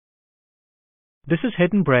This is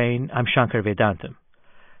Hidden Brain. I'm Shankar Vedantam.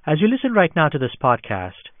 As you listen right now to this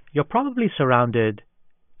podcast, you're probably surrounded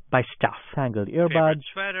by stuff. Tangled earbuds,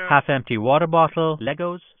 half-empty water bottle,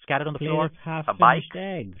 Legos scattered on the floor, a bike.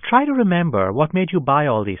 Egg. Try to remember what made you buy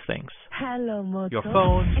all these things. Hello, Moto. Your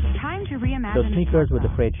phone. It's time to reimagine Those sneakers with the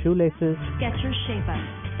frayed shoelaces. Get your shape up.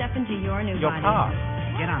 Step into your new Your body. car.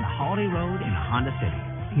 Get on Holiday Road in Honda City.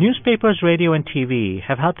 Newspapers, radio, and TV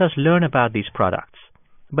have helped us learn about these products.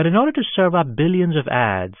 But in order to serve up billions of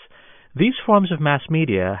ads, these forms of mass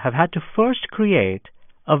media have had to first create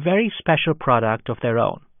a very special product of their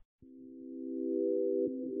own.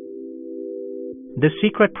 This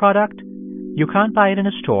secret product, you can't buy it in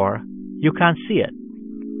a store, you can't see it,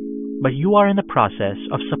 but you are in the process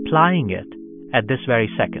of supplying it at this very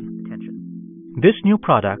second. Attention. This new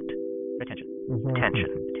product, attention,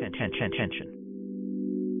 attention,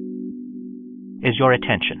 is your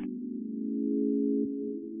attention.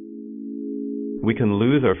 We can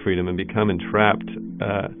lose our freedom and become entrapped,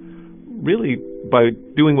 really by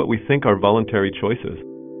doing what we think are voluntary choices.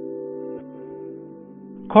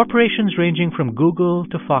 Corporations ranging from Google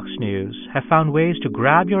to Fox News have found ways to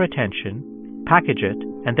grab your attention, package it,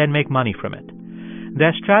 and then make money from it.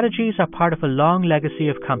 Their strategies are part of a long legacy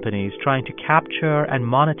of companies trying to capture and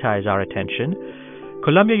monetize our attention.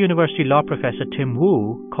 Columbia University law professor Tim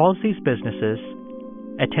Wu calls these businesses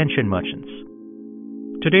attention merchants.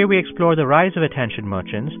 Today we explore the rise of attention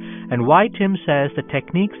merchants and why Tim says the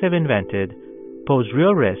techniques they've invented pose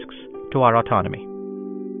real risks to our autonomy.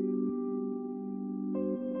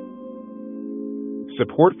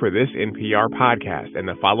 Support for this NPR podcast and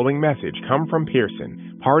the following message come from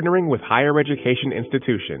Pearson, partnering with higher education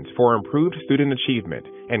institutions for improved student achievement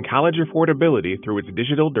and college affordability through its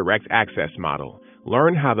digital direct access model.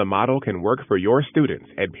 Learn how the model can work for your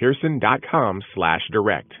students at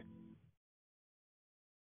pearson.com/direct.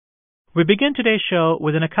 We begin today's show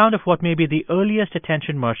with an account of what may be the earliest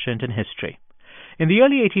attention merchant in history. In the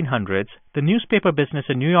early 1800s, the newspaper business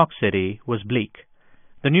in New York City was bleak.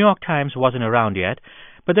 The New York Times wasn't around yet,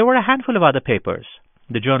 but there were a handful of other papers.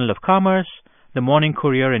 The Journal of Commerce, the Morning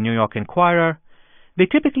Courier and New York Enquirer. They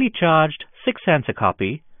typically charged 6 cents a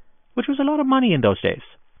copy, which was a lot of money in those days.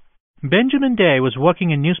 Benjamin Day was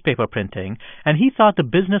working in newspaper printing, and he thought the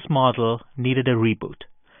business model needed a reboot.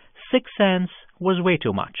 6 cents was way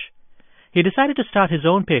too much. He decided to start his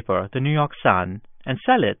own paper, the New York Sun, and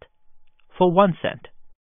sell it for 1 cent.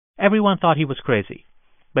 Everyone thought he was crazy,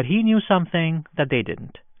 but he knew something that they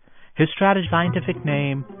didn't. His strategy, scientific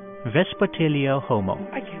name, Vespertilio homo.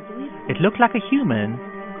 I can't believe it. It looked like a human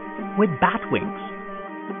with bat wings.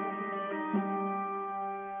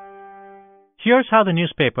 Here's how the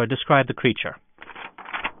newspaper described the creature.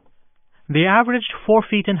 They averaged 4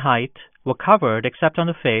 feet in height, were covered except on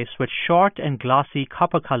the face with short and glossy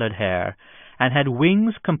copper-colored hair, and had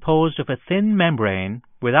wings composed of a thin membrane,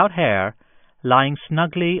 without hair, lying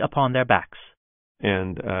snugly upon their backs.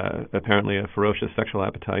 And apparently a ferocious sexual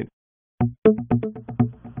appetite.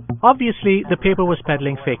 Obviously, the paper was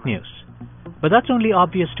peddling fake news. But that's only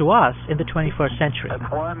obvious to us in the 21st century.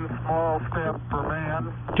 That's one small step for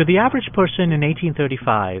man. To the average person in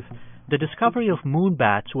 1835, the discovery of moon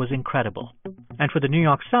bats was incredible. And for the New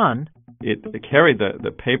York Sun, it carried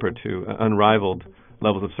the paper to unrivaled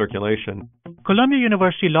levels of circulation. Columbia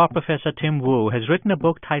University law professor Tim Wu has written a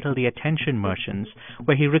book titled The Attention Merchants,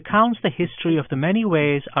 where he recounts the history of the many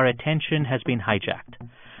ways our attention has been hijacked.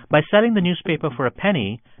 By selling the newspaper for a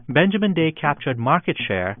penny, Benjamin Day captured market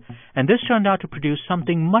share, and this turned out to produce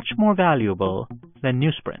something much more valuable than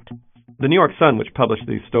newsprint. The New York Sun, which published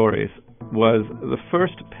these stories, was the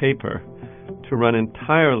first paper to run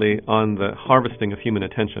entirely on the harvesting of human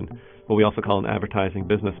attention, what we also call an advertising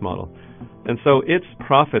business model. And so its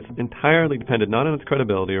profits entirely depended not on its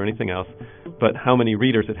credibility or anything else, but how many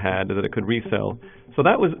readers it had that it could resell. So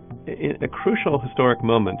that was a crucial historic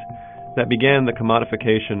moment that began the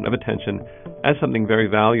commodification of attention as something very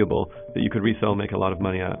valuable that you could resell and make a lot of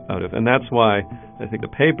money out of. And that's why I think the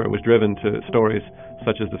paper was driven to stories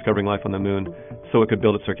such as discovering life on the moon so it could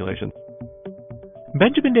build its circulation.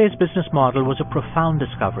 Benjamin Day's business model was a profound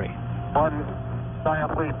discovery. One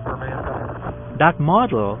giant leap for mankind. That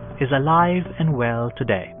model is alive and well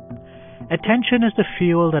today. Attention is the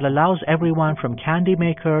fuel that allows everyone from candy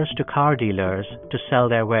makers to car dealers to sell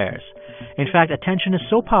their wares. In fact, attention is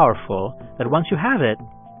so powerful that once you have it,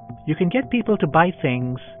 you can get people to buy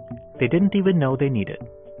things they didn't even know they needed.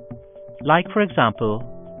 Like, for example,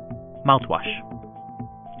 mouthwash.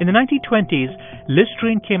 In the 1920s,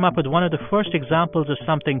 Listerine came up with one of the first examples of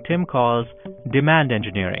something Tim calls demand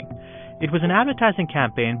engineering. It was an advertising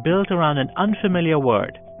campaign built around an unfamiliar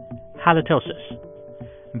word, halitosis.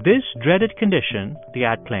 This dreaded condition, the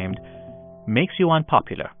ad claimed, makes you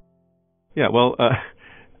unpopular. Yeah, well,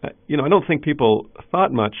 I don't think people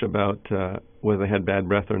thought much about whether they had bad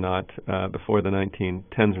breath or not before the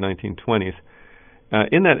 1910s or 1920s.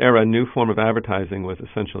 In that era, a new form of advertising was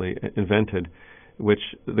essentially invented, which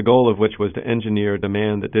the goal of which was to engineer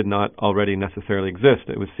demand that did not already necessarily exist.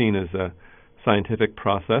 It was seen as a scientific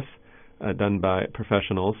process done by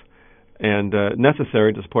professionals and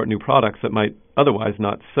necessary to support new products that might otherwise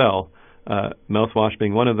not sell. Mouthwash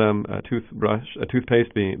being one of them,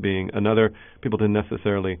 toothpaste being another. People didn't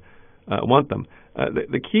necessarily want them.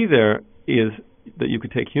 The key there is that you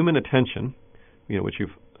could take human attention, which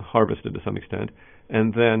you've harvested to some extent,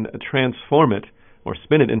 and then transform it or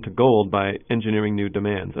spin it into gold by engineering new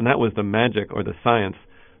demands. And that was the magic or the science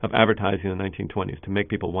of advertising in the 1920s, to make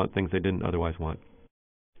people want things they didn't otherwise want.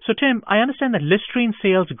 So, Tim, I understand that Listerine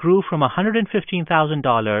sales grew from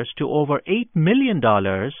 $115,000 to over $8 million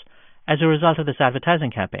as a result of this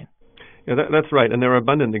advertising campaign. Yeah, that's right. And there are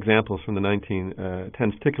abundant examples from the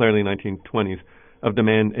 1910s, particularly 1920s, of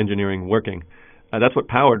demand engineering working. That's what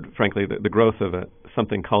powered, frankly, the growth of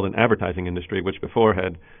something called an advertising industry, which before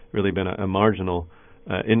had really been a marginal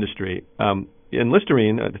industry. And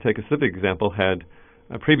Listerine, to take a specific example, had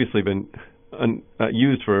previously been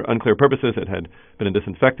used for unclear purposes. It had been a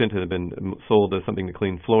disinfectant. It had been sold as something to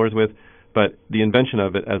clean floors with. But the invention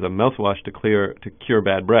of it as a mouthwash to cure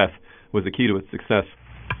bad breath was the key to its success.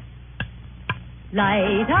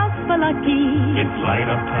 Light up for lucky. It's light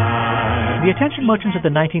up time. The attention merchants of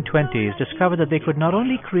the 1920s discovered that they could not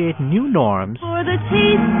only create new norms, For the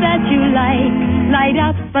taste that you like, light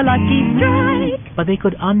up for Lucky Strike. but they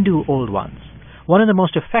could undo old ones. One of the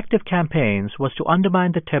most effective campaigns was to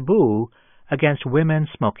undermine the taboo against women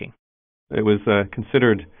smoking. It was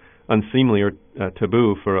considered unseemly or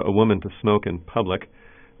taboo for a woman to smoke in public,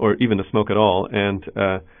 or even to smoke at all, and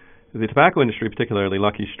the tobacco industry, particularly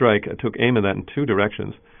Lucky Strike, took aim at that in two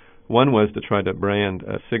directions. One was to try to brand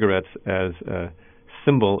cigarettes as a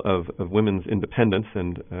symbol of women's independence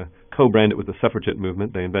and co-brand it with the suffragette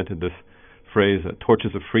movement. They invented this phrase,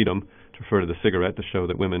 torches of freedom, to refer to the cigarette to show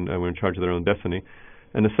that women were in charge of their own destiny.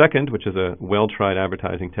 And the second, which is a well-tried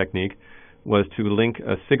advertising technique, was to link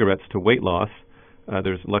cigarettes to weight loss.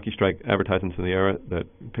 There's Lucky Strike advertisements in the era that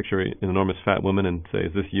picture an enormous fat woman and say,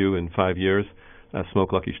 "Is this you in 5 years?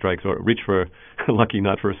 Smoke Lucky Strikes," or "Reach for lucky,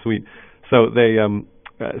 not for a sweet." So they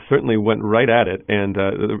certainly went right at it, and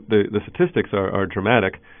the statistics are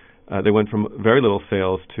dramatic. They went from very little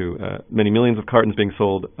sales to many millions of cartons being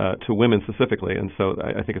sold to women specifically, and so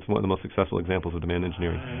I think it's one of the most successful examples of demand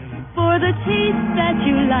engineering. For the taste that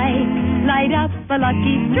you like, light up for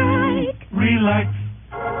Lucky Strike. Relax.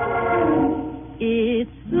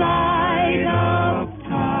 It's light up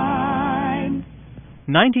time.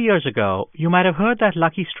 90 years ago, you might have heard that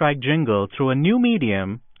Lucky Strike jingle through a new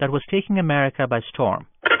medium that was taking America by storm.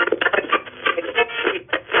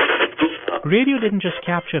 Radio didn't just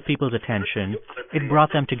capture people's attention, it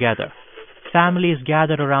brought them together. Families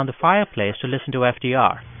gathered around the fireplace to listen to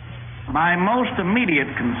FDR. My most immediate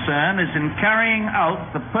concern is in carrying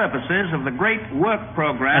out the purposes of the great work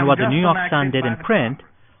program. And what the just New York enacted Sun did by in the print,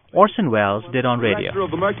 Orson Welles did on radio. Director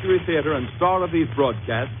of the Mercury Theater and star of these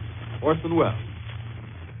broadcasts, Orson Welles.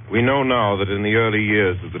 We know now that in the early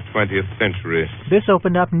years of the 20th century, This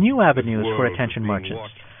opened up new avenues for attention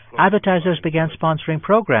merchants. Advertisers began sponsoring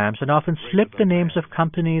programs and often slipped the names of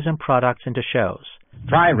companies and products into shows.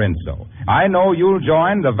 Try Rinso. I know you'll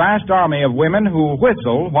join the vast army of women who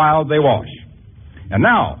whistle while they wash. And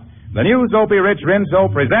now, the new Soapy Rich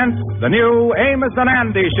Rinso presents the new Amos and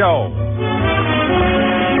Andy Show.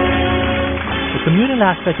 The communal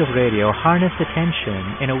aspect of radio harnessed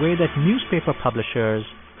attention in a way that newspaper publishers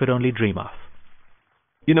could only dream of.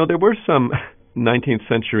 There were some 19th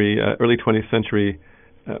century, early 20th century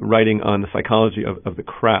writing on the psychology of the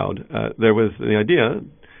crowd. There was the idea,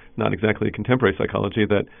 not exactly contemporary psychology,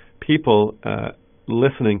 that people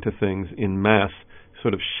listening to things in mass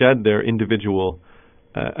sort of shed their individual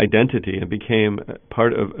identity and became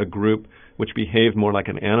part of a group which behaved more like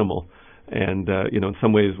an animal and, in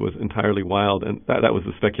some ways was entirely wild. And that was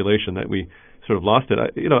the speculation that we sort of lost it.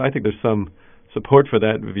 I think there's some support for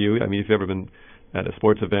that view. I mean, if you've ever been at a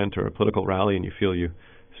sports event or a political rally and you feel you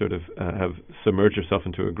sort of have submerged yourself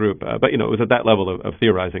into a group. But, it was at that level of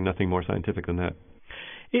theorizing, nothing more scientific than that.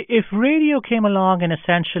 If radio came along and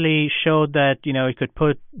essentially showed that, it could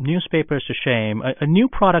put newspapers to shame, a new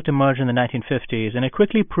product emerged in the 1950s, and it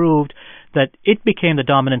quickly proved that it became the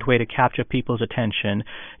dominant way to capture people's attention.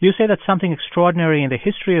 You say that something extraordinary in the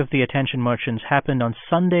history of the attention merchants happened on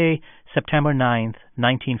Sunday, September 9th,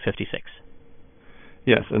 1956.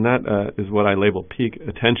 Yes, and that is what I label peak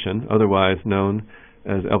attention, otherwise known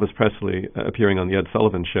as Elvis Presley appearing on the Ed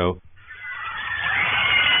Sullivan Show.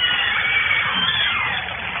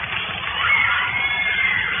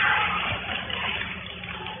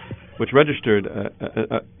 Which registered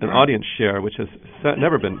an audience share which has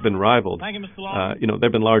never been rivaled. Thank you, Mr. Long. There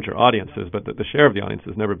have been larger audiences, but the share of the audience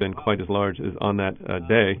has never been quite as large as on that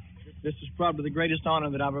day. This is probably the greatest honor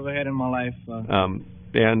that I've ever had in my life.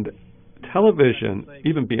 And television,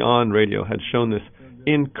 even beyond radio, had shown this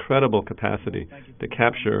incredible capacity to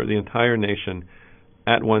capture the entire nation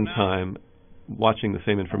at one time, watching the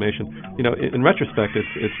same information. In retrospect,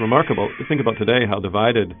 it's remarkable. Think about today how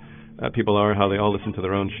divided people are, how they all listen to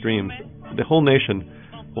their own streams. The whole nation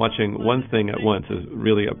watching one thing at once is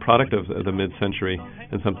really a product of the mid-century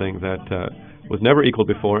and something that was never equaled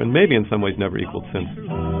before and maybe in some ways never equaled since.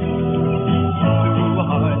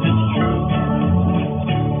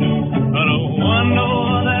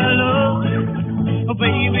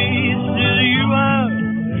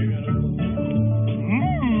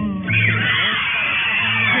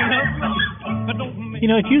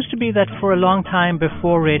 It used to be that for a long time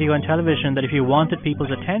before radio and television that if you wanted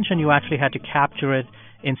people's attention, you actually had to capture it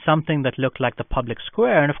in something that looked like the public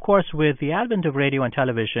square. And of course, with the advent of radio and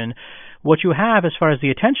television, what you have as far as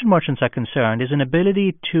the attention merchants are concerned is an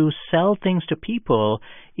ability to sell things to people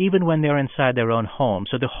even when they're inside their own home.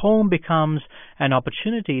 So the home becomes an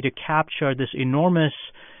opportunity to capture this enormous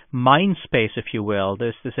mind space, if you will,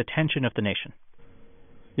 this attention of the nation.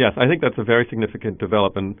 Yes, I think that's a very significant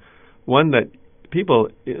development, one that people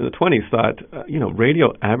in the 20s thought,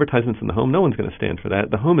 radio advertisements in the home, no one's going to stand for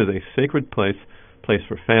that. The home is a sacred place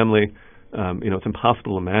for family. It's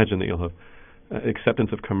impossible to imagine that you'll have acceptance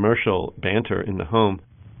of commercial banter in the home.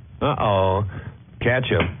 Uh-oh.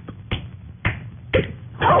 Ketchup.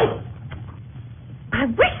 Oh! I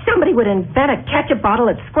wish somebody would invent a ketchup bottle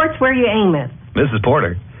that squirts where you aim it. Mrs.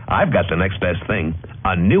 Porter, I've got the next best thing.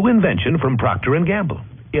 A new invention from Procter & Gamble.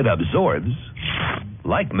 It absorbs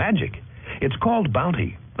like magic. It's called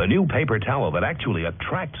Bounty, the new paper towel that actually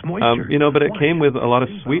attracts moisture. But it came with a lot of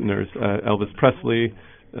sweeteners. Elvis Presley,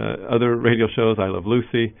 other radio shows, I Love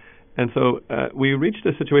Lucy. And so we reached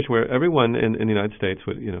a situation where everyone in the United States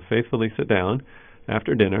would, faithfully sit down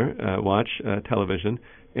after dinner, watch television,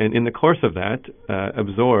 and in the course of that,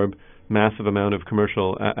 absorb massive amount of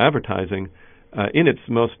commercial advertising in its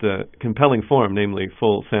most compelling form, namely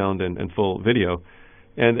full sound and full video.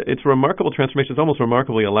 And it's a remarkable transformation. It's almost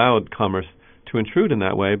remarkably allowed commerce to intrude in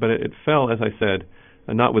that way, but it fell, as I said,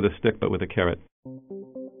 not with a stick, but with a carrot.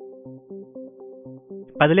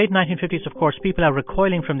 By the late 1950s, of course, people are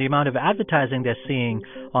recoiling from the amount of advertising they're seeing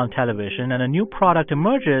on television, and a new product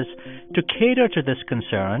emerges to cater to this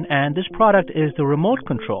concern, and this product is the remote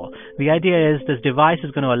control. The idea is this device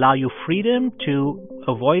is going to allow you freedom to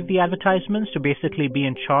avoid the advertisements, to basically be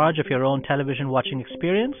in charge of your own television watching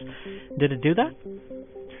experience. Did it do that?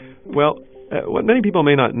 Well, what many people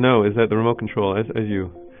may not know is that the remote control, as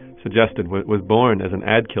you suggested, was born as an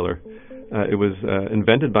ad killer. It was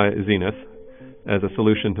invented by Zenith as a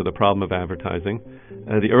solution to the problem of advertising.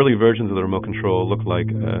 The early versions of the remote control looked like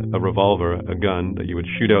a revolver, a gun that you would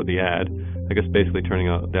shoot out the ad, I guess basically turning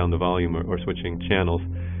down the volume or switching channels.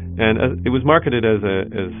 And it was marketed as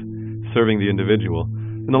serving the individual.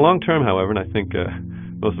 In the long term, however, and I think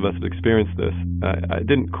most of us have experienced this, it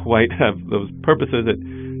didn't quite have those purposes. It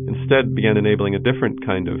instead began enabling a different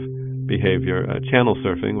kind of behavior, channel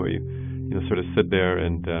surfing, where you sort of sit there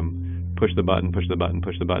and push the button,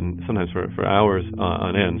 sometimes for hours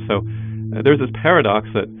on end. So there's this paradox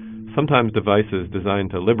that sometimes devices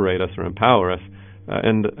designed to liberate us or empower us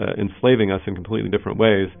end enslaving us in completely different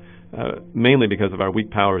ways, mainly because of our weak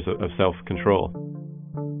powers of self-control.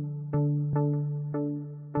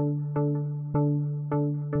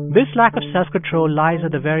 This lack of self-control lies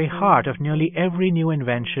at the very heart of nearly every new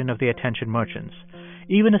invention of the attention merchants.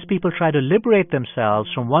 Even as people try to liberate themselves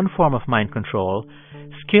from one form of mind control,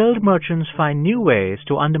 skilled merchants find new ways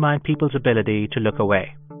to undermine people's ability to look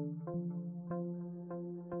away.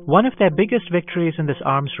 One of their biggest victories in this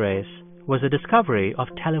arms race was the discovery of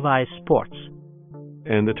televised sports.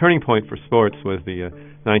 And the turning point for sports was the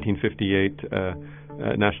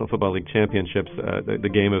 1958 National Football League Championships, the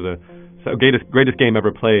game of the greatest game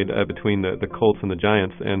ever played between the Colts and the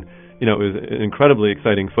Giants, and it was an incredibly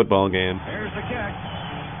exciting football game. There's the kick.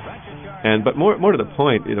 But more to the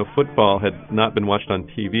point, football had not been watched on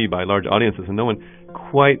TV by large audiences, and no one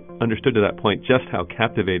quite understood to that point just how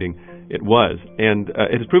captivating it was. And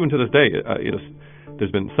it has proven to this day.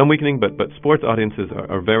 There's been some weakening, but sports audiences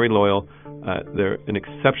are very loyal. They're an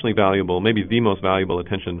exceptionally valuable, maybe the most valuable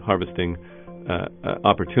attention harvesting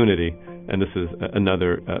opportunity. And this is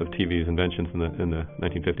another of TV's inventions in the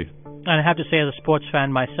 1950s. And I have to say, as a sports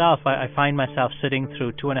fan myself, I find myself sitting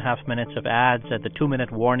through 2.5 minutes of ads at the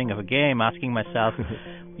 2-minute warning of a game, asking myself,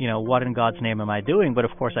 what in God's name am I doing? But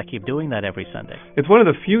of course, I keep doing that every Sunday. It's one of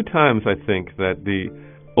the few times, I think, that the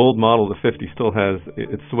old model of the 50s still has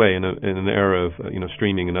its sway in an era of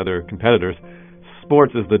streaming and other competitors.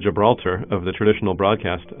 Sports is the Gibraltar of the traditional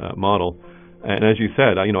broadcast model. And as you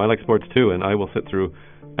said, I like sports too, and I will sit through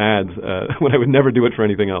ads when I would never do it for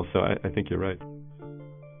anything else. So I think you're right.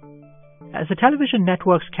 As the television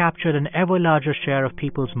networks captured an ever larger share of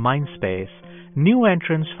people's mind space, new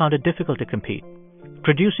entrants found it difficult to compete.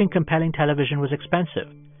 Producing compelling television was expensive.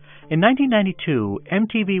 In 1992,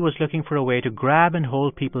 MTV was looking for a way to grab and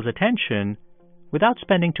hold people's attention without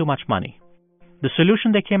spending too much money. The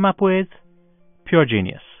solution they came up with? Pure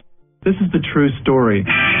genius. This is the true story.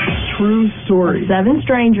 True story. 7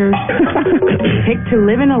 strangers picked to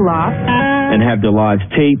live in a loft and have their lives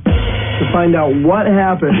taped to find out what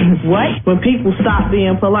happens when people stop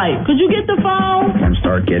being polite. Could you get the phone? And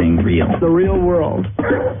start getting real. The real world.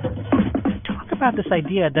 Talk about this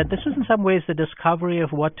idea that this is in some ways the discovery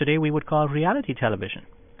of what today we would call reality television.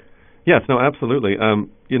 Yes, no, absolutely.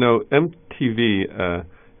 MTV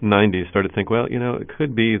 90s started to think, it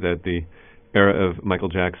could be that the era of Michael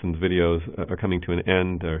Jackson's videos are coming to an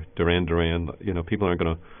end, or Duran Duran. People aren't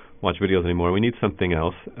going to watch videos anymore. We need something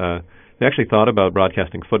else. They actually thought about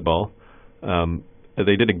broadcasting football.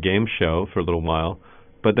 They did a game show for a little while,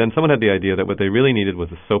 but then someone had the idea that what they really needed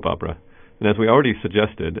was a soap opera. And as we already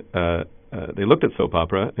suggested, they looked at soap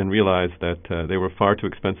opera and realized that they were far too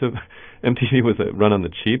expensive. MTV was run on the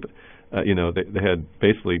cheap. They had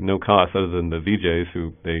basically no cost other than the VJs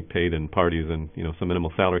who they paid in parties and some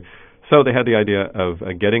minimal salary. So they had the idea of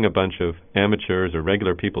getting a bunch of amateurs or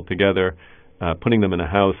regular people together, putting them in a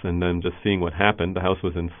house, and then just seeing what happened. The house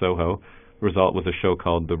was in Soho. The result was a show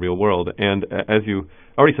called The Real World. And as you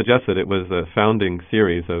already suggested, it was a founding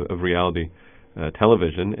series of reality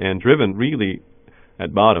television, and driven really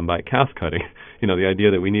at bottom by cost cutting. The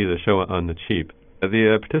idea that we needed a show on the cheap.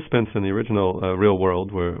 The participants in the original Real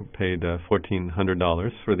World were paid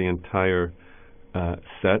 $1,400 for the entire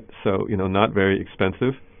set, so not very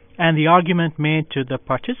expensive. And the argument made to the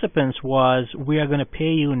participants was, we are going to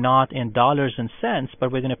pay you not in dollars and cents,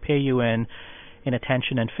 but we're going to pay you in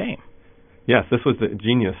attention and fame. Yes, this was the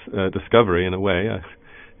genius discovery in a way.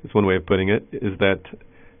 It's one way of putting it, is that,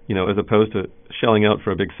 as opposed to shelling out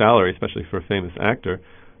for a big salary, especially for a famous actor,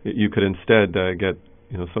 you could instead get,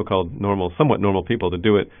 so-called somewhat normal people to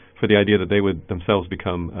do it for the idea that they would themselves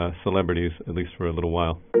become celebrities, at least for a little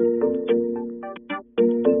while.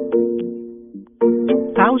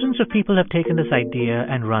 Thousands of people have taken this idea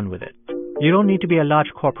and run with it. You don't need to be a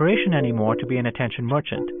large corporation anymore to be an attention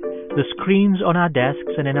merchant. The screens on our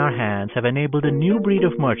desks and in our hands have enabled a new breed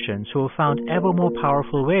of merchants who have found ever more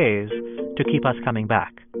powerful ways to keep us coming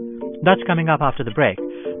back. That's coming up after the break.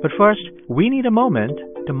 But first, we need a moment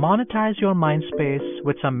to monetize your mind space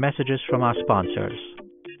with some messages from our sponsors.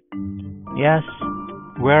 Yes,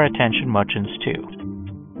 we're attention merchants too.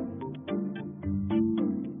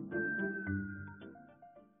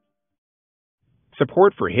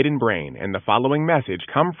 Support for Hidden Brain and the following message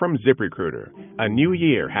come from ZipRecruiter. A new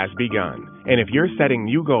year has begun, and if you're setting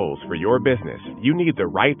new goals for your business, you need the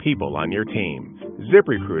right people on your team.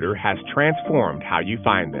 ZipRecruiter has transformed how you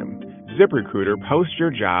find them. ZipRecruiter posts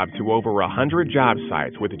your job to over 100 job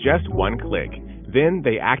sites with just one click. Then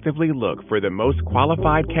they actively look for the most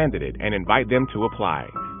qualified candidate and invite them to apply.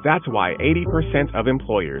 That's why 80% of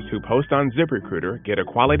employers who post on ZipRecruiter get a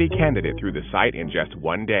quality candidate through the site in just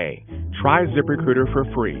one day. Try ZipRecruiter for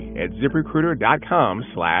free at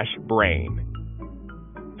ZipRecruiter.com/brain.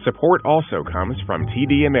 Support also comes from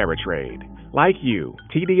TD Ameritrade. Like you,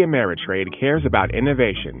 TD Ameritrade cares about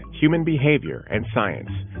innovation, human behavior, and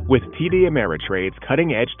science. With TD Ameritrade's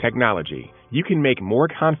cutting-edge technology, you can make more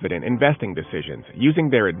confident investing decisions using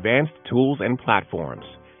their advanced tools and platforms.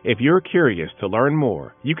 If you're curious to learn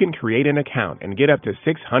more, you can create an account and get up to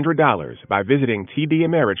 $600 by visiting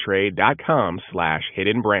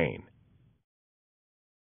tdameritrade.com/hiddenbrain.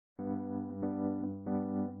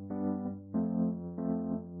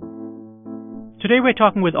 Today we're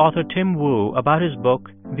talking with author Tim Wu about his book,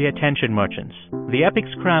 The Attention Merchants, the epic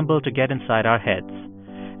scramble to get inside our heads.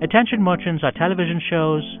 Attention merchants are television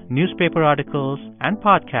shows, newspaper articles, and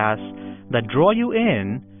podcasts that draw you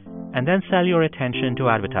in and then sell your attention to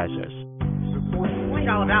advertisers.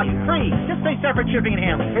 $20 value free. Just pay separate shipping and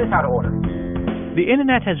handling. Here's how to order. The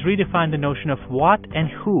internet has redefined the notion of what and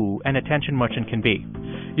who an attention merchant can be.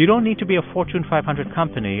 You don't need to be a Fortune 500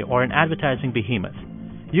 company or an advertising behemoth.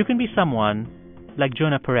 You can be someone like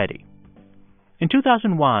Jonah Peretti. In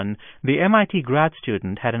 2001, the MIT grad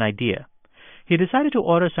student had an idea. He decided to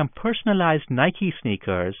order some personalized Nike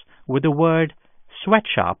sneakers with the word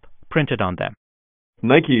sweatshop printed on them.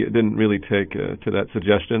 Nike didn't really take to that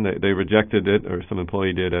suggestion. They rejected it, or some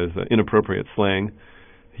employee did, as inappropriate slang.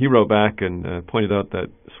 He wrote back and pointed out that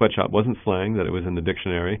sweatshop wasn't slang, that it was in the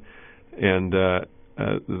dictionary, and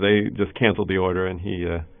they just canceled the order, and he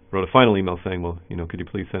wrote a final email saying, well, could you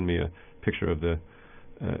please send me a picture of the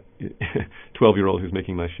 12-year-old who's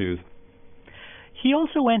making my shoes. He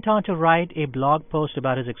also went on to write a blog post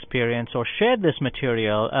about his experience, or shared this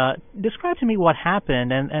material. Describe to me what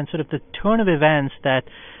happened and sort of the turn of events that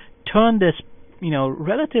turned this,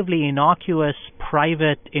 relatively innocuous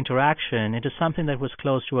private interaction into something that was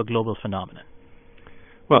close to a global phenomenon.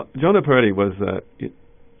 Well, Jonah Peretti was,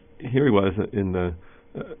 here he was in the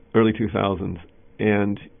early 2000s,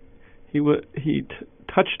 and he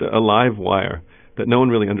touched a live wire that no one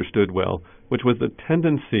really understood well, which was the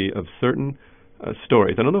tendency of certain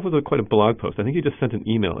stories. I don't know if it was quite a blog post. I think he just sent an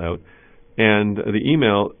email out, and the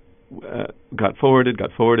email got forwarded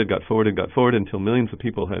until millions of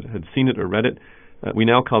people had seen it or read it. We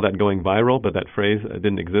now call that going viral, but that phrase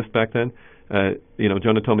didn't exist back then.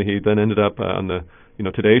 Jonah told me he then ended up on the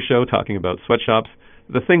Today Show talking about sweatshops.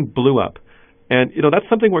 The thing blew up, and that's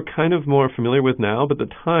something we're kind of more familiar with now. But at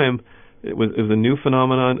the time, it was a new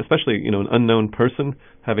phenomenon, especially an unknown person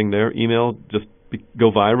having their email just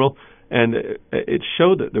go viral. And it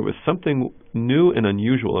showed that there was something new and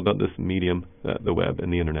unusual about this medium, the web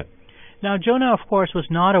and the Internet. Now, Jonah, of course, was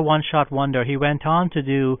not a one-shot wonder. He went on to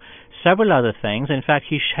do several other things. In fact,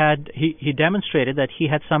 he demonstrated that he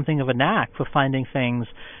had something of a knack for finding things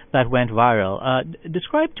that went viral.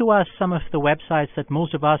 Describe to us some of the websites that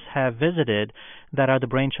most of us have visited that are the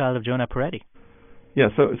brainchild of Jonah Peretti. Yeah,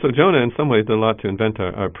 so Jonah, in some ways, did a lot to invent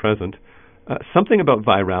our present. Something about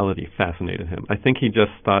virality fascinated him. I think he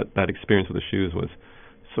just thought that experience with the shoes was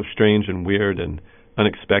so strange and weird and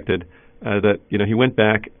unexpected that he went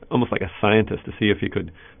back almost like a scientist to see if he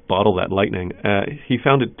could bottle that lightning. He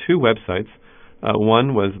founded two websites.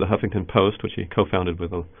 One was the Huffington Post, which he co-founded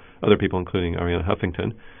with other people, including Arianna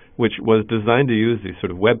Huffington, which was designed to use these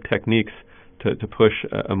sort of web techniques to push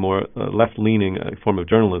a more left-leaning form of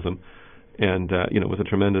journalism. And, it was a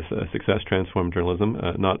tremendous success, transformed journalism,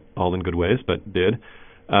 not all in good ways, but did.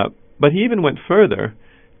 But he even went further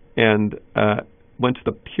and went to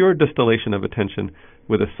the pure distillation of attention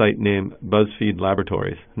with a site named BuzzFeed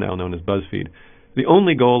Laboratories, now known as BuzzFeed, the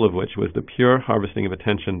only goal of which was the pure harvesting of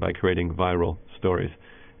attention by creating viral stories.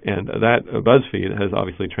 And that BuzzFeed has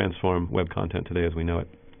obviously transformed web content today as we know it.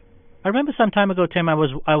 I remember some time ago, Tim, I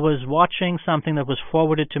was watching something that was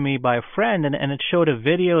forwarded to me by a friend, and it showed a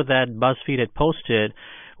video that BuzzFeed had posted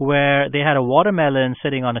where they had a watermelon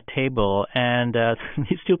sitting on a table, and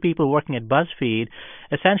these two people working at BuzzFeed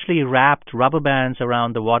essentially wrapped rubber bands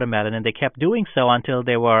around the watermelon, and they kept doing so until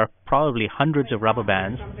there were probably hundreds of rubber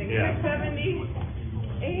bands. Yeah.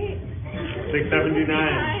 678.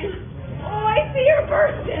 679. Oh, I see your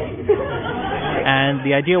birthday. And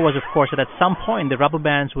the idea was, of course, that at some point the rubber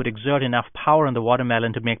bands would exert enough power on the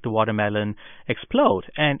watermelon to make the watermelon explode.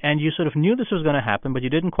 And you sort of knew this was going to happen, but you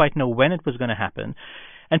didn't quite know when it was going to happen.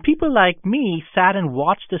 And people like me sat and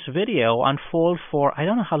watched this video unfold for, I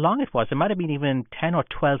don't know how long it was. It might have been even 10 or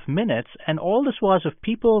 12 minutes. And all this was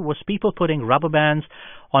people putting rubber bands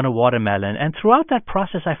on a watermelon. And throughout that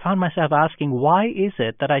process, I found myself asking, why is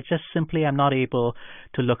it that I just simply am not able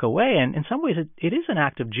to look away? And in some ways, it is an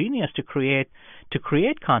act of genius to create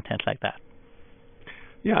content like that.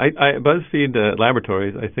 Yeah, BuzzFeed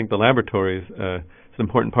Laboratories, I think the laboratories, is an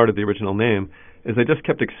important part of the original name, is they just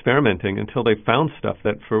kept experimenting until they found stuff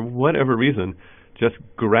that, for whatever reason, just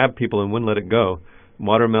grabbed people and wouldn't let it go.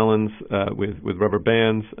 Watermelons with rubber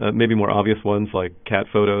bands, maybe more obvious ones like cat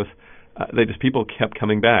photos. People kept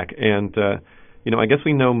coming back. And, I guess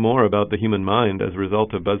we know more about the human mind as a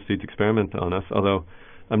result of BuzzFeed's experiment on us, although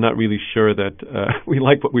I'm not really sure that we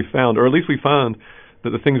like what we found, or at least we found that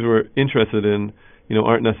the things we're interested in,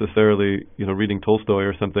 aren't necessarily, reading Tolstoy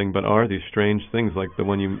or something, but are these strange things like the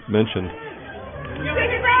one you mentioned.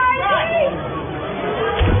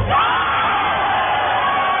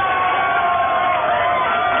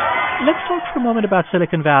 Let's talk for a moment about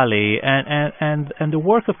Silicon Valley and the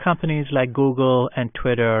work of companies like Google and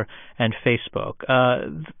Twitter and Facebook.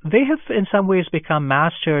 They have in some ways become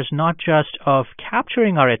masters not just of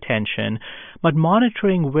capturing our attention, but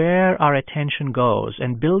monitoring where our attention goes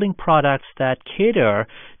and building products that cater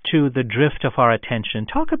to the drift of our attention.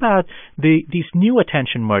 Talk about these new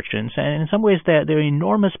attention merchants, and in some ways their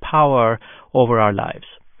enormous power over our lives.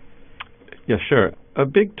 Yeah, sure. A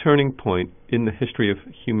big turning point in the history of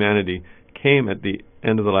humanity came at the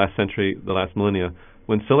end of the last century, the last millennia,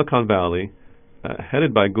 when Silicon Valley,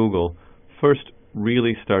 headed by Google, first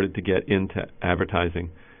really started to get into advertising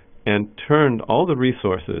and turned all the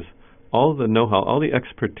resources, all the know-how, all the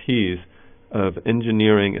expertise of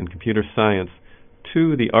engineering and computer science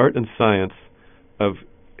to the art and science of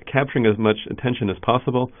capturing as much attention as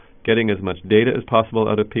possible, getting as much data as possible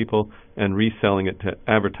out of people, and reselling it to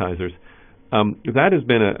advertisers. That has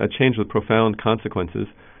been a change with profound consequences.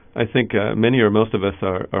 I think many or most of us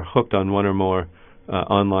are hooked on one or more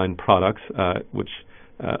online products, which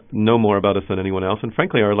know more about us than anyone else, and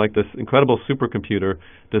frankly are like this incredible supercomputer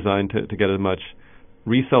designed to get as much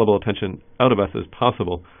resellable attention out of us as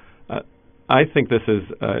possible. I think this is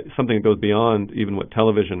something that goes beyond even what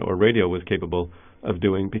television or radio was capable of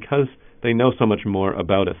doing, because they know so much more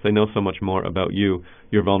about us. They know so much more about you,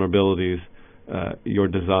 your vulnerabilities, your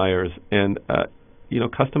desires, and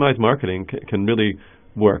customized marketing can really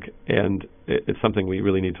work, and it's something we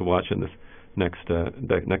really need to watch in this next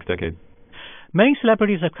decade. Many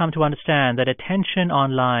celebrities have come to understand that attention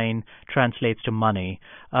online translates to money.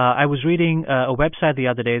 I was reading a website the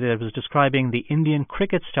other day that was describing the Indian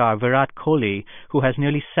cricket star Virat Kohli, who has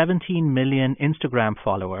nearly 17 million Instagram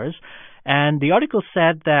followers. And the article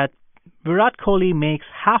said that Virat Kohli makes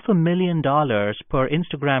 $500,000 per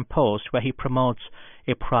Instagram post where he promotes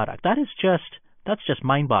a product. That's just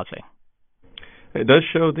mind-boggling. It does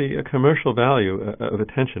show the commercial value of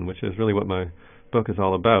attention, which is really what my book is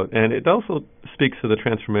all about. And it also speaks to the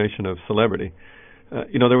transformation of celebrity.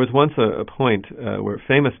 There was once a point where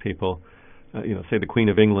famous people, say the Queen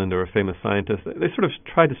of England or a famous scientist, they sort of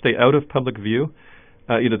tried to stay out of public view.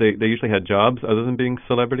 They usually had jobs other than being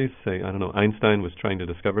celebrities. Say, Einstein was trying to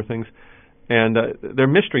discover things. And their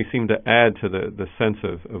mystery seemed to add to the sense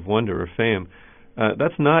of wonder or fame.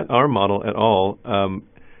 That's not our model at all.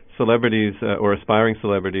 Celebrities or aspiring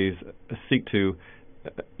celebrities seek to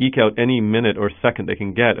eke out any minute or second they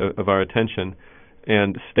can get of our attention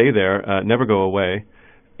and stay there, never go away.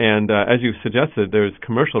 And as you've suggested, there's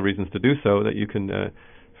commercial reasons to do so, that you can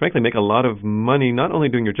frankly make a lot of money not only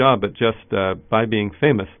doing your job, but just by being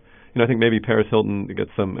famous. I think maybe Paris Hilton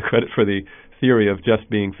gets some credit for the theory of just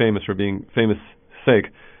being famous for being famous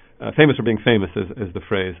sake. Famous for being famous is the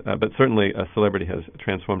phrase, but certainly a celebrity has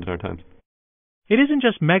transformed in our times. It isn't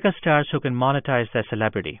just megastars who can monetize their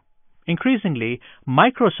celebrity. Increasingly,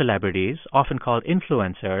 micro-celebrities, often called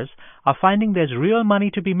influencers, are finding there's real money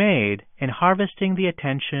to be made in harvesting the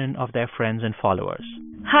attention of their friends and followers.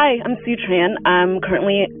 Hi, I'm Sue Tran. I'm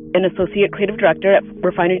currently an associate creative director at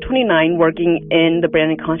Refinery 29, working in the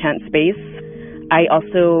brand and content space. I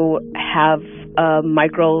also have a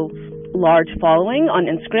large following on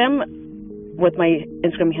Instagram with my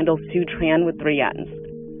Instagram handle Sue Tran with 3 N's.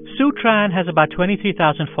 Sue Tran has about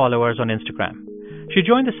 23,000 followers on Instagram. She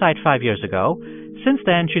joined the site 5 years ago. Since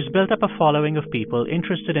then, she's built up a following of people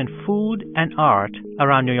interested in food and art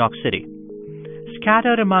around New York City.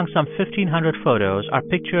 Scattered among some 1,500 photos are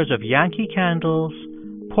pictures of Yankee candles,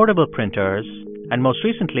 portable printers, and most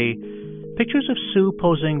recently, pictures of Sue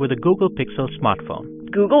posing with a Google Pixel smartphone.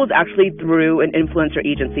 Google is actually through an influencer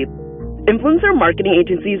agency. Influencer marketing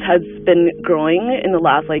agencies has been growing in the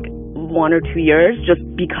last 1 or 2 years just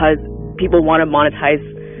because people want to monetize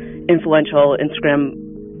influential Instagram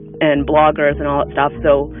and bloggers and all that stuff.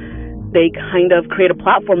 So they kind of create a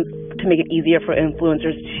platform to make it easier for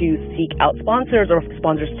influencers to seek out sponsors or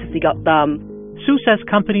sponsors to seek out them. Sue says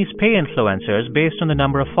companies pay influencers based on the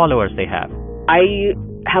number of followers they have. I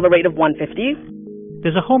have a rate of 150.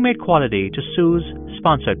 There's a homemade quality to Sue's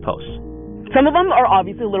sponsored posts. Some of them are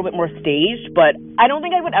obviously a little bit more staged, but I don't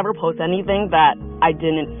think I would ever post anything that I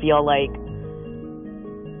didn't feel like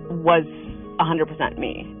was 100%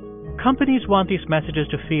 me. Companies want these messages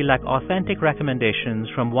to feel like authentic recommendations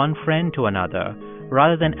from one friend to another,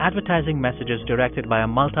 rather than advertising messages directed by a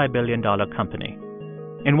multi-billion-dollar company.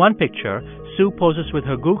 In one picture, Sue poses with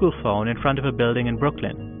her Google phone in front of a building in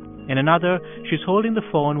Brooklyn. In another, she's holding the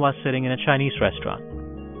phone while sitting in a Chinese restaurant.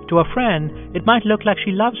 To a friend, it might look like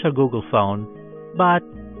she loves her Google phone, but...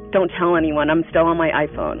 Don't tell anyone, I'm still on my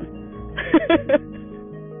iPhone.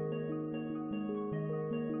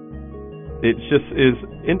 It just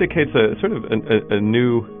indicates a sort of a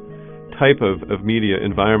new type of media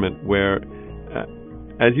environment where,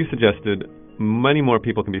 as you suggested, many more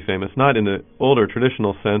people can be famous, not in the older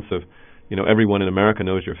traditional sense of, everyone in America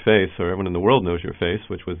knows your face or everyone in the world knows your face,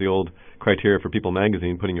 which was the old criteria for People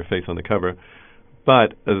magazine, putting your face on the cover,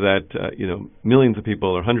 but that, millions of people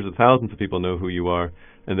or hundreds of thousands of people know who you are,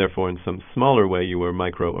 and therefore in some smaller way you were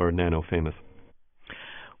micro or nano famous.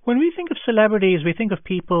 When we think of celebrities, we think of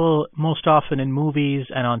people most often in movies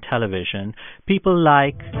and on television. People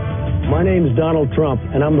like My name's Donald Trump,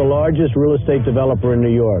 and I'm the largest real estate developer in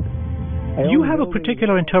New York. You have a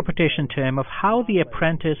particular interpretation, Tim, of how The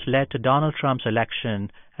Apprentice led to Donald Trump's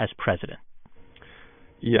election as president.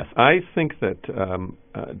 Yes, I think that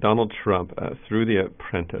Donald Trump, through The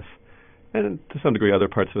Apprentice, and to some degree other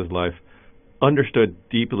parts of his life, understood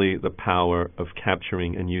deeply the power of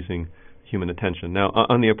capturing and using human attention. Now,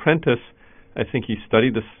 on The Apprentice, I think he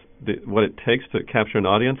studied what it takes to capture an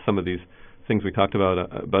audience, some of these things we talked about,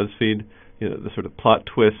 BuzzFeed, the sort of plot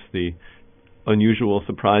twists, the unusual,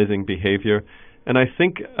 surprising behavior. And I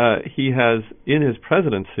think he has, in his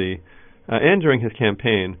presidency and during his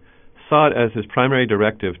campaign, saw it as his primary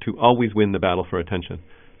directive to always win the battle for attention.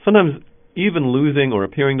 Sometimes even losing or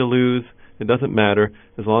appearing to lose, it doesn't matter,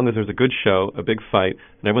 as long as there's a good show, a big fight,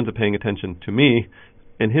 and everyone's paying attention to me.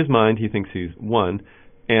 In his mind, he thinks he's won.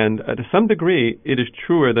 And to some degree, it is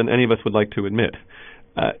truer than any of us would like to admit.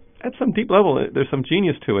 At some deep level, there's some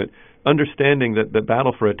genius to it, understanding that the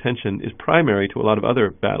battle for attention is primary to a lot of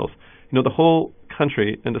other battles. The whole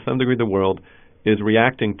country, and to some degree the world, is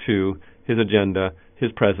reacting to his agenda,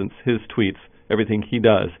 his presence, his tweets, everything he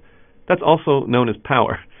does. That's also known as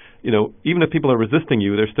power. Even if people are resisting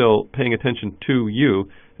you, they're still paying attention to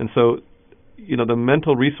you. And so, the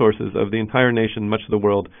mental resources of the entire nation, much of the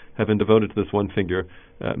world, have been devoted to this one figure,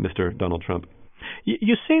 Mr. Donald Trump.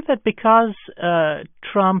 You say that because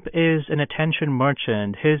Trump is an attention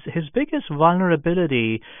merchant, his biggest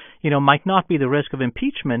vulnerability, might not be the risk of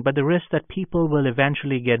impeachment, but the risk that people will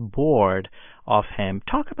eventually get bored of him.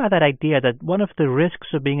 Talk about that idea that one of the risks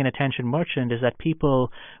of being an attention merchant is that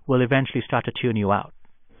people will eventually start to tune you out.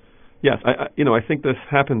 Yes, I think this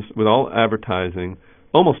happens with all advertising,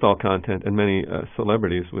 almost all content, and many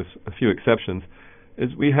celebrities, with a few exceptions. Is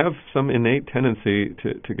we have some innate tendency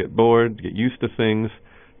to get bored, to get used to things,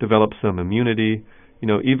 develop some immunity.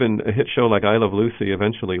 Even a hit show like I Love Lucy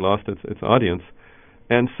eventually lost its audience.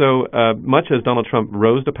 And so much as Donald Trump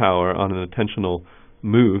rose to power on an intentional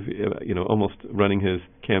move, almost running his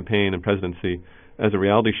campaign and presidency as a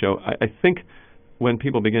reality show, I think when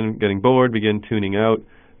people begin getting bored, begin tuning out,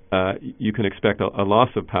 you can expect a loss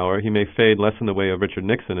of power. He may fade less in the way of Richard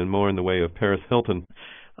Nixon and more in the way of Paris Hilton.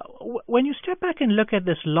 When you step back and look at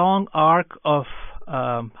this long arc of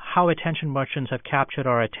how attention merchants have captured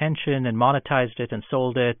our attention and monetized it and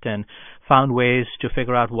sold it and found ways to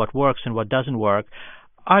figure out what works and what doesn't work,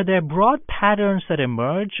 are there broad patterns that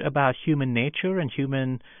emerge about human nature and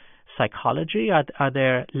human psychology? Are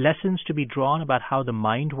there lessons to be drawn about how the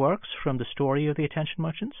mind works from the story of the attention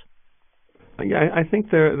merchants? Yeah, I think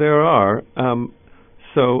there are.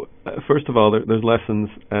 So, first of all, there's lessons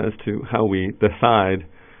as to how we decide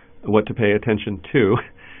what to pay attention to.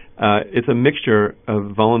 It's a mixture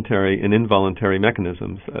of voluntary and involuntary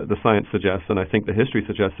mechanisms. The science suggests, and I think the history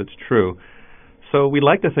suggests it's true. So we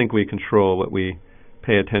like to think we control what we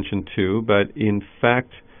pay attention to, but in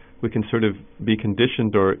fact, we can sort of be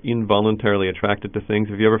conditioned or involuntarily attracted to things.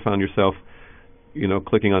 Have you ever found yourself,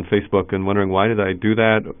 clicking on Facebook and wondering, why did I do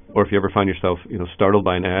that? Or if you ever find yourself, startled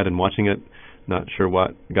by an ad and watching it, not sure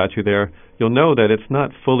what got you there, you'll know that it's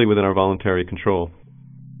not fully within our voluntary control.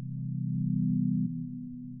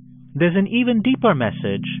 There's an even deeper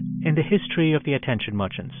message in the history of the attention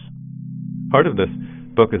merchants. Part of this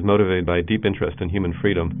book is motivated by a deep interest in human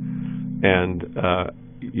freedom and, a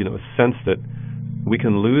sense that we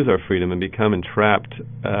can lose our freedom and become entrapped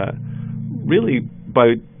really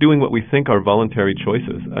by doing what we think are voluntary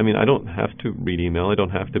choices. I mean, I don't have to read email. I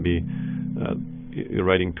don't have to be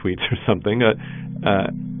writing tweets or something.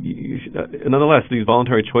 Nonetheless, these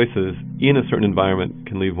voluntary choices in a certain environment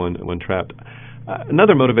can leave one trapped.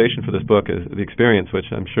 Another motivation for this book is the experience,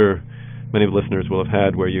 which I'm sure many of the listeners will have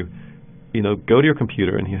had, where you go to your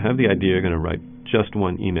computer and you have the idea you're going to write just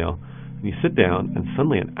one email. And you sit down and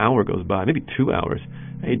suddenly an hour goes by, maybe 2 hours,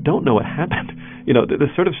 and you don't know what happened.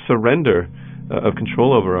 This sort of surrender of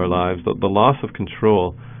control over our lives, the loss of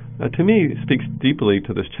control, to me speaks deeply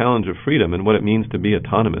to this challenge of freedom and what it means to be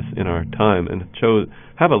autonomous in our time and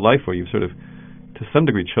have a life where you've sort of, to some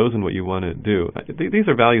degree, chosen what you want to do. These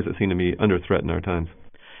are values that seem to me under threat in our times.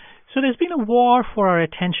 So there's been a war for our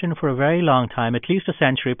attention for a very long time, at least a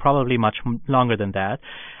century, probably much longer than that.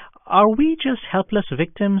 Are we just helpless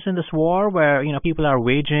victims in this war where, people are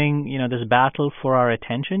waging, this battle for our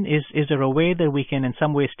attention? Is there a way that we can in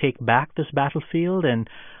some ways take back this battlefield and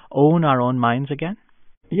own our own minds again?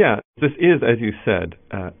 Yeah, this is, as you said,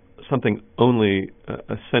 something only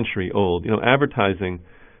a century old. Advertising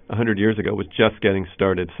 100 years ago was just getting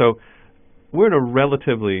started. So we're in a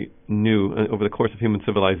relatively new, over the course of human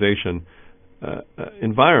civilization,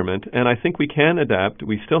 environment, and I think we can adapt.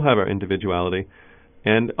 We still have our individuality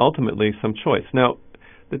and ultimately some choice. Now,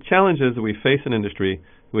 The challenge is that we face an industry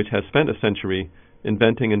which has spent a century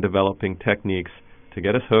inventing and developing techniques to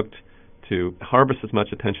get us hooked, to harvest as much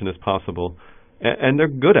attention as possible, and they're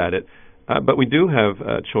good at it. But we do have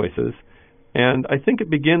choices, and I think it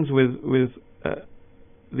begins with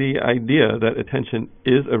the idea that attention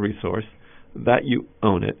is a resource, that you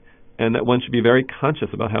own it, and that one should be very conscious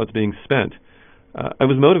about how it's being spent. I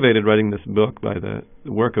was motivated writing this book by the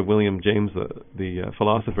work of William James, the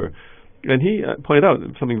philosopher, and he pointed out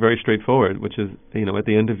something very straightforward, which is, at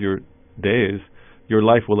the end of your days, your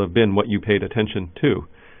life will have been what you paid attention to.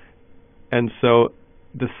 And so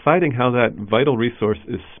deciding how that vital resource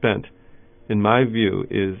is spent, in my view,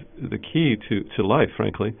 is the key to life,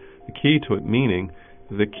 frankly, the key to it meaning,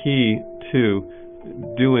 the key to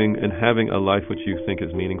doing and having a life which you think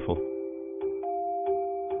is meaningful.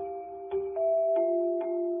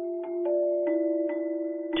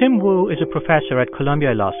 Tim Wu is a professor at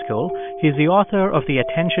Columbia Law School. He's the author of The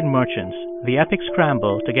Attention Merchants, The Epic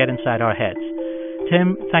Scramble to Get Inside Our Heads.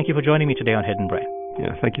 Tim, thank you for joining me today on Hidden Brain.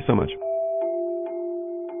 Yeah, thank you so much.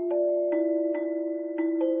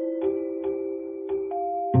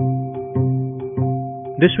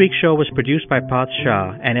 This week's show was produced by Parth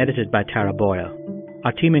Shah and edited by Tara Boyle.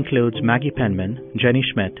 Our team includes Maggie Penman, Jenny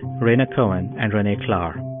Schmidt, Raina Cohen, and Renee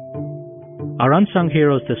Klahr. Our unsung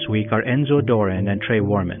heroes this week are Enzo Doran and Trey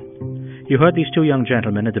Warman. You heard these two young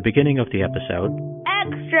gentlemen at the beginning of the episode.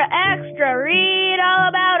 Extra, extra, read all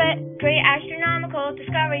about it. Great astronomical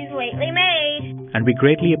discoveries lately made. And we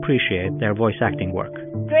greatly appreciate their voice acting work.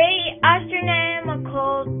 Great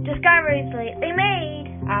astronomical discoveries lately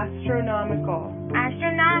made. Astronomical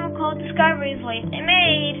discoveries lately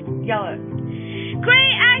made. Yell it.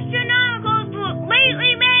 Great astronomical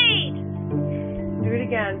lately made. Do it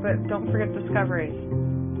again, but don't forget discoveries.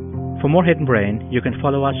 For more Hidden Brain, you can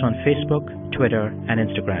follow us on Facebook, Twitter, and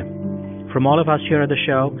Instagram. From all of us here at the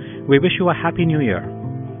show, we wish you a Happy New Year.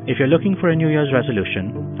 If you're looking for a New Year's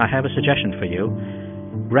resolution, I have a suggestion for you.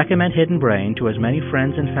 Recommend Hidden Brain to as many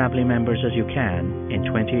friends and family members as you can in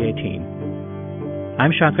 2018.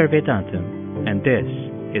 I'm Shankar Vedantam, and this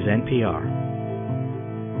is NPR.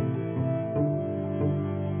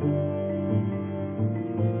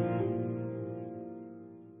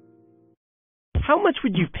 How much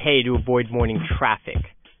would you pay to avoid morning traffic?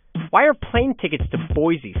 Why are plane tickets to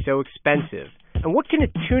Boise so expensive? And what can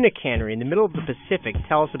a tuna cannery in the middle of the Pacific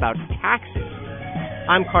tell us about taxes?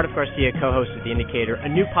 I'm Cardiff Garcia, co-host of The Indicator, a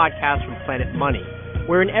new podcast from Planet Money,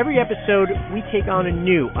 where in every episode we take on a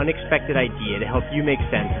new, unexpected idea to help you make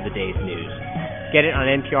sense of the day's news. Get it on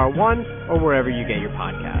NPR One or wherever you get your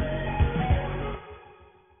podcasts.